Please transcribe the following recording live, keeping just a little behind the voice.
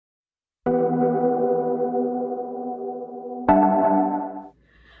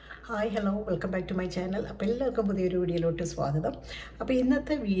hello, welcome back to my channel. അപ്പോൾ എല്ലാവർക്കും പുതിയൊരു വീഡിയോയിലോട്ട് സ്വാഗതം. അപ്പോൾ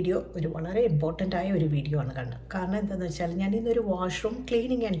ഇന്നത്തെ വീഡിയോ ഒരു വളരെ ഇമ്പോർട്ടൻ്റ് ആയ ഒരു വീഡിയോ ആണ് കാരണം എന്താണെന്ന് വെച്ചാൽ ഞാൻ ഇന്നൊരു വാഷ്റൂം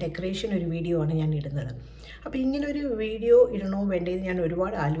ക്ലീനിങ് ആൻഡ് ഡെക്കറേഷൻ ഒരു വീഡിയോ ആണ് ഞാൻ ഇടുന്നത്. അപ്പോൾ ഇങ്ങനൊരു വീഡിയോ ഇടണോ വേണ്ടത് ഞാൻ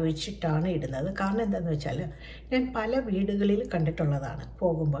ഒരുപാട് ആലോചിച്ചിട്ടാണ് ഇടുന്നത്. കാരണം എന്താണെന്ന് വെച്ചാൽ ഞാൻ പല വീടുകളിൽ കണ്ടിട്ടുള്ളതാണ്.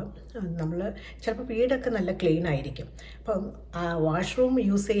 പോകുമ്പോൾ നമ്മൾ ചിലപ്പോൾ വീടൊക്കെ നല്ല ക്ലീൻ ആയിരിക്കും. അപ്പം വാഷ്റൂം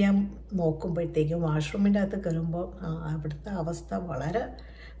യൂസ് ചെയ്യാൻ നോക്കുമ്പോഴത്തേക്കും വാഷ്റൂമിൻ്റെ അകത്ത് കയറുമ്പോൾ അവിടുത്തെ അവസ്ഥ വളരെ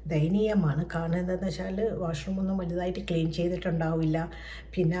ദയനീയമാണ്. കാരണം എന്താണെന്ന് വെച്ചാൽ വാഷ്റൂമൊന്നും വലുതായിട്ട് ക്ലീൻ ചെയ്തിട്ടുണ്ടാവില്ല.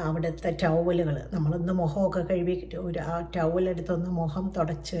 പിന്നെ അവിടുത്തെ ടവലുകൾ നമ്മളൊന്ന് മുഖമൊക്കെ കഴുകി ആ ടവലെടുത്തൊന്ന് മുഖം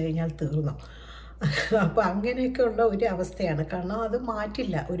തുടച്ച് കഴിഞ്ഞാൽ തീർന്നു. അപ്പോൾ അങ്ങനെയൊക്കെ ഉള്ള ഒരു അവസ്ഥയാണ്. കാരണം അത്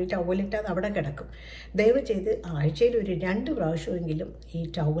മാറ്റില്ല, ഒരു ടവലിട്ട് അത് അവിടെ കിടക്കും. ദയവ് ചെയ്ത് ആഴ്ചയിൽ ഒരു 2 പ്രാവശ്യമെങ്കിലും ഈ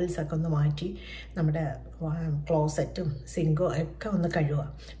ടവൽസൊക്കെ ഒന്ന് മാറ്റി നമ്മുടെ ക്ലോസറ്റും സിങ്കും ഒക്കെ ഒന്ന് കഴുകുക.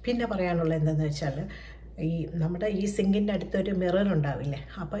 പിന്നെ പറയാനുള്ളത് എന്താണെന്ന് വെച്ചാൽ നമ്മുടെ ഈ സിങ്കിൻ്റെ അടുത്തൊരു മിറർ ഉണ്ടാവില്ലേ,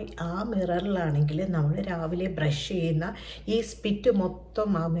 അപ്പോൾ ആ മിററിലാണെങ്കിൽ നമ്മൾ രാവിലെ ബ്രഷ് ചെയ്യുന്ന ഈ സ്പിറ്റ്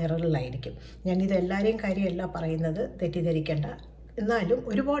മൊത്തം ആ മിററിലായിരിക്കും. ഞാനിത് എല്ലാവരെയും കാര്യമല്ല പറയുന്നത്, തെറ്റിദ്ധരിക്കേണ്ട. എന്നാലും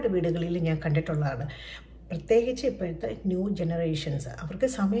ഒരുപാട് വീടുകളിൽ ഞാൻ കണ്ടിട്ടുള്ളതാണ്. പ്രത്യേകിച്ച് ഇപ്പോഴത്തെ ന്യൂ ജനറേഷൻസ്, അവർക്ക്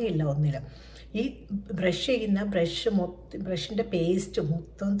സമയമില്ല ഒന്നിലും. ഈ ബ്രഷ് ചെയ്യുന്ന ബ്രഷിൻ്റെ പേസ്റ്റ്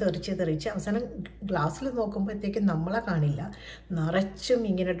മൊത്തം തെറിച്ച് അവസാനം ഗ്ലാസ്സിൽ നോക്കുമ്പോഴത്തേക്കും നമ്മളെ കാണില്ല, നിറച്ചും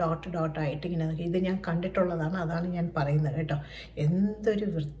ഇങ്ങനെ ഡോട്ടായിട്ട് ഇങ്ങനെ. ഇത് ഞാൻ കണ്ടിട്ടുള്ളതാണ്, അതാണ് ഞാൻ പറയുന്നത് കേട്ടോ. എന്തൊരു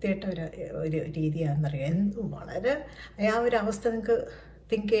വൃത്തിയായിട്ട ഒരു രീതിയാണെന്നറിയാം. വളരെ ആ ഒരു അവസ്ഥ നിങ്ങൾക്ക്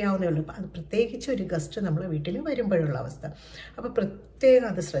തിങ്ക് ചെയ്യാവുന്നേ ഉള്ളൂ. അത് പ്രത്യേകിച്ച് ഒരു ഗസ്റ്റ് നമ്മളെ വീട്ടിൽ വരുമ്പോഴുള്ള അവസ്ഥ. അപ്പോൾ പ്രത്യേകം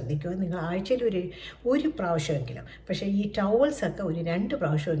അത് ശ്രദ്ധിക്കുക. നിങ്ങൾ ആഴ്ചയിൽ ഒരു പ്രാവശ്യമെങ്കിലും, പക്ഷേ ഈ ടവൽസൊക്കെ ഒരു 2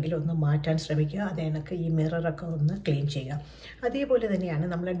 പ്രാവശ്യമെങ്കിലും ഒന്ന് മാറ്റാൻ ശ്രമിക്കുക. അത് കണക്ക് ഈ മിററൊക്കെ ഒന്ന് ക്ലീൻ ചെയ്യുക. അതേപോലെ തന്നെയാണ്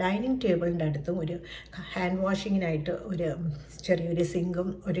നമ്മൾ ഡൈനിങ് ടേബിളിൻ്റെ അടുത്തും ഒരു ഹാൻഡ് വാഷിങ്ങിനായിട്ട് ഒരു ചെറിയൊരു സിങ്കും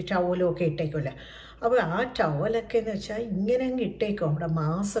ഒരു ടവലും ഒക്കെ ഇട്ടേക്കുമല്ലോ. അപ്പോൾ ആ ടവലൊക്കെ എന്ന് വെച്ചാൽ ഇങ്ങനെ അങ്ങ് ഇട്ടേക്കും അവിടെ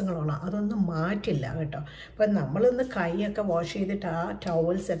മാസങ്ങളോളം, അതൊന്നും മാറ്റില്ല കേട്ടോ. അപ്പം നമ്മളൊന്ന് കൈയൊക്കെ വാഷ് ചെയ്തിട്ട് ആ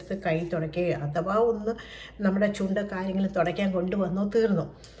ടവൽസ് എടുത്ത് കൈ തുടയ്ക്കുക, അഥവാ ഒന്ന് നമ്മുടെ ചുണ്ട് കാര്യങ്ങൾ തുടയ്ക്കാൻ കൊണ്ടുവന്നോ തീർന്നു.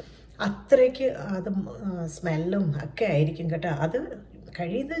 അത്രയ്ക്ക് അത് സ്മെല്ലും ഒക്കെ ആയിരിക്കും കേട്ടോ. അത്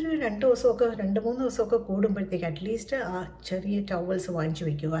കഴിയുന്നൊരു 2 ദിവസമൊക്കെ 2-3 ദിവസമൊക്കെ കൂടുമ്പോഴത്തേക്ക് അറ്റ്ലീസ്റ്റ് ആ ചെറിയ ടവൽസ് വാങ്ങിച്ച്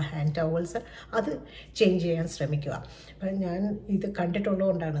വയ്ക്കുക, ഹാൻഡ് ടവൽസ്. അത് ചേഞ്ച് ചെയ്യാൻ ശ്രമിക്കുക. അപ്പം ഞാൻ ഇത്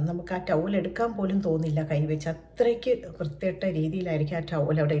കണ്ടിട്ടുള്ളതുകൊണ്ടാണ് നമുക്ക് ആ ടവൽ എടുക്കാൻ പോലും തോന്നില്ല കൈവച്ച്. അത്രയ്ക്ക് വൃത്തിയിട്ട രീതിയിലായിരിക്കും ആ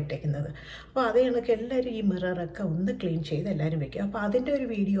ടവൽ അവിടെ ഇട്ടേക്കുന്നത്. അപ്പോൾ അത് കണക്ക് എല്ലാവരും ഈ മിററൊക്കെ ഒന്ന് ക്ലീൻ ചെയ്ത് എല്ലാവരും വയ്ക്കുക. അപ്പോൾ അതിൻ്റെ ഒരു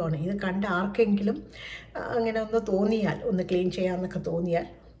വീഡിയോ ആണ് ഇത്. കണ്ട ആർക്കെങ്കിലും അങ്ങനെ ഒന്ന് തോന്നിയാൽ, ഒന്ന് ക്ലീൻ ചെയ്യാമെന്നൊക്കെ തോന്നിയാൽ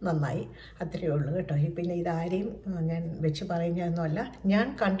നന്നായി, അത്രയേ ഉള്ളൂ കേട്ടോ. പിന്നെ ഇതാരെയും ഞാൻ വെച്ച് പറയുന്നതൊന്നുമല്ല, ഞാൻ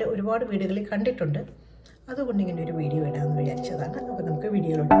ഒരുപാട് വീടുകളിൽ കണ്ടിട്ടുണ്ട്. അതുകൊണ്ട് ഇങ്ങനെ ഒരു വീഡിയോ ഇടാമെന്ന് വിചാരിച്ചതാണ്. അപ്പോൾ നമുക്ക്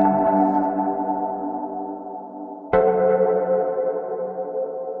വീഡിയോയിലോട്ട്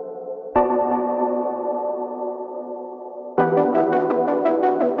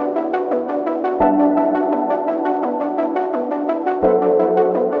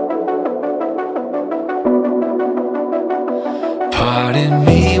Pardon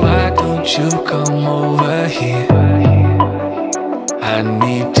me, why don't you come over here? I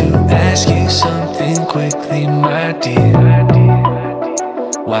need to ask you something quickly, my dear.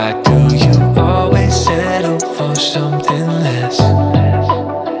 Why do you always settle for something less?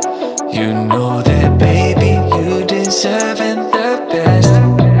 You know that, baby, you deserving the best.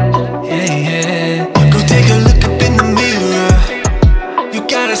 Yeah, yeah. Go take a look up in the mirror. You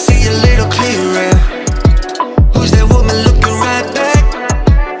gotta see a little clearer. Who's that woman looking right back?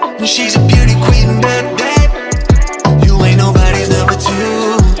 She's a beauty queen, babe. You ain't nobody's number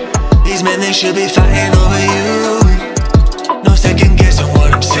 2. These men, they should be fighting over you. No second guessing what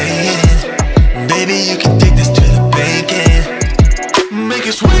I'm saying. Baby, you can take this to the bank and make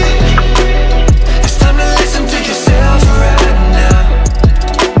it sweet. It's time to listen to yourself right now.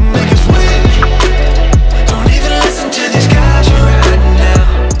 Make it sweet. Don't even listen to these guys right now.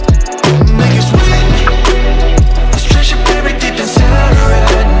 Make it sweet. Let's treasure buried deep inside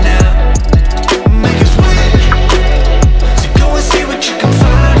right now. Make it sweet. So go and see what you can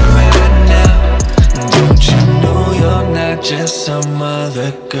find right now. Don't you know you're not just some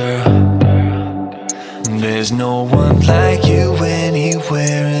other girl? There's no one like you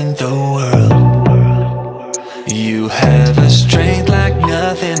anywhere in the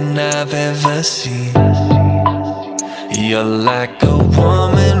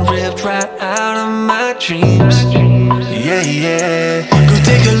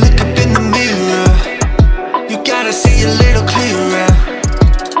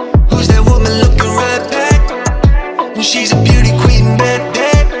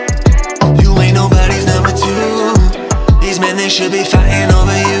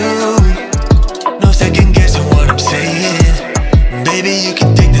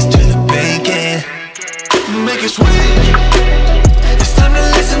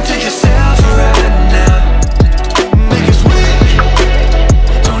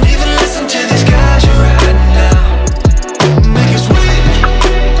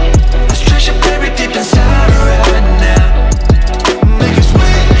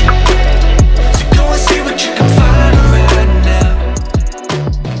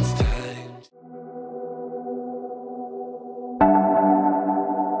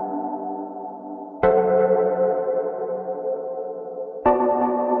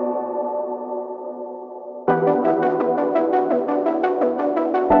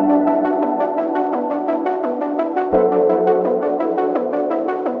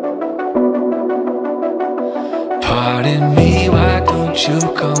Pardon me, why don't you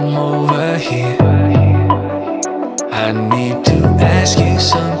come over here? I need to ask you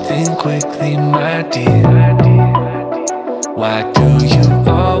something quickly, my dear. Why do you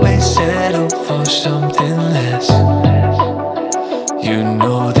always settle for something less? You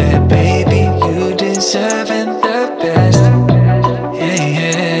know that, baby, you deserving the best. Yeah,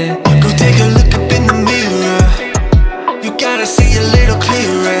 yeah. Go take a look up in the mirror. You gotta see a little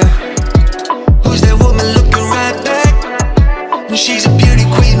clearer. Who's that woman looking right back? And she's a beauty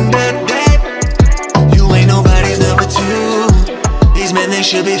queen, bad. You ain't nobody's number two. These men, they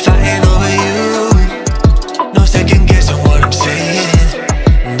should be fighting over you. No second guessing what I'm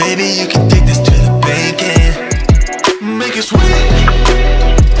saying. Baby, you can take this to the bank and make it sweet.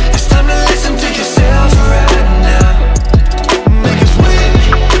 It's time to listen to yourself right now. Make it sweet.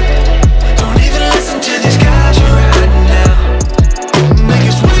 Don't even listen to these guys right now. Make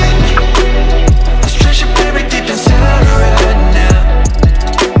it sweet. Let's treasure buried deep inside right now.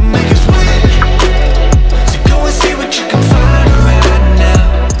 Make it sweet. So go and see what you can find right now.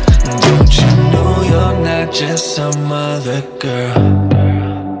 Don't you know you're not just some other girl?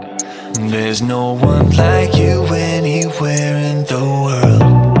 There's no one like you anywhere in the world.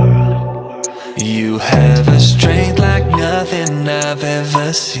 You have a strength like nothing I've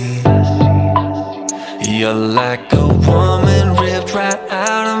ever seen. You're like a woman ripped right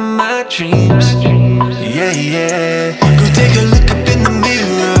out of my dreams. Yeah, yeah. Go take a look up in the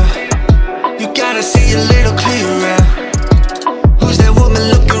mirror. You gotta see a little clearer. Who's that woman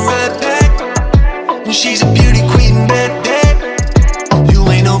looking right back? And she's a beauty queen, bad. You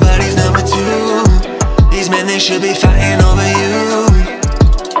ain't nobody's number two. These men, they should be fighting over you.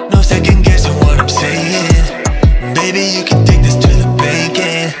 No second guessing what I'm saying. Baby, you can take this to the bank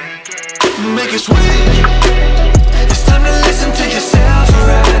and make it sweet. It's time to listen to yourself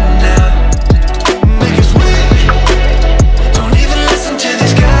right now. Make it sweet. Don't even listen to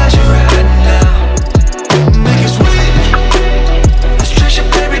these guys right now. Make it sweet. Let's treasure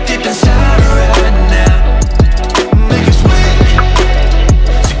buried deep inside right now. Make it sweet.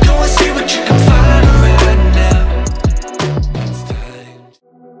 So go and see what you can find right now. It's time.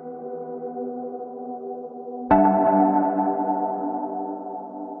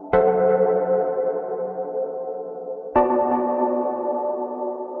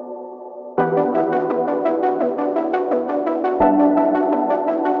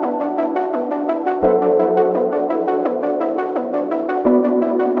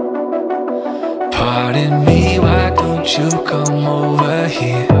 Pardon me, why don't you come over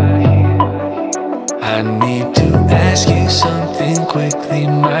here? I need to ask you something quickly,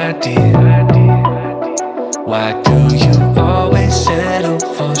 my dear. Why do you always settle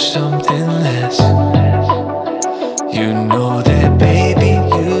for something less? You know that, baby,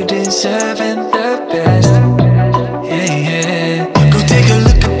 you deserving the best. Yeah, yeah. Go take a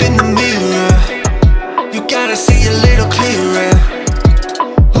look up in the mirror. You gotta see a little clearer.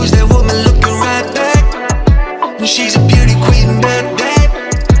 Who's that woman looking right back? And she's a beauty queen, bad.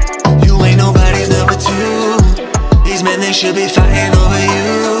 You ain't nobody's number two. These men, they should be fighting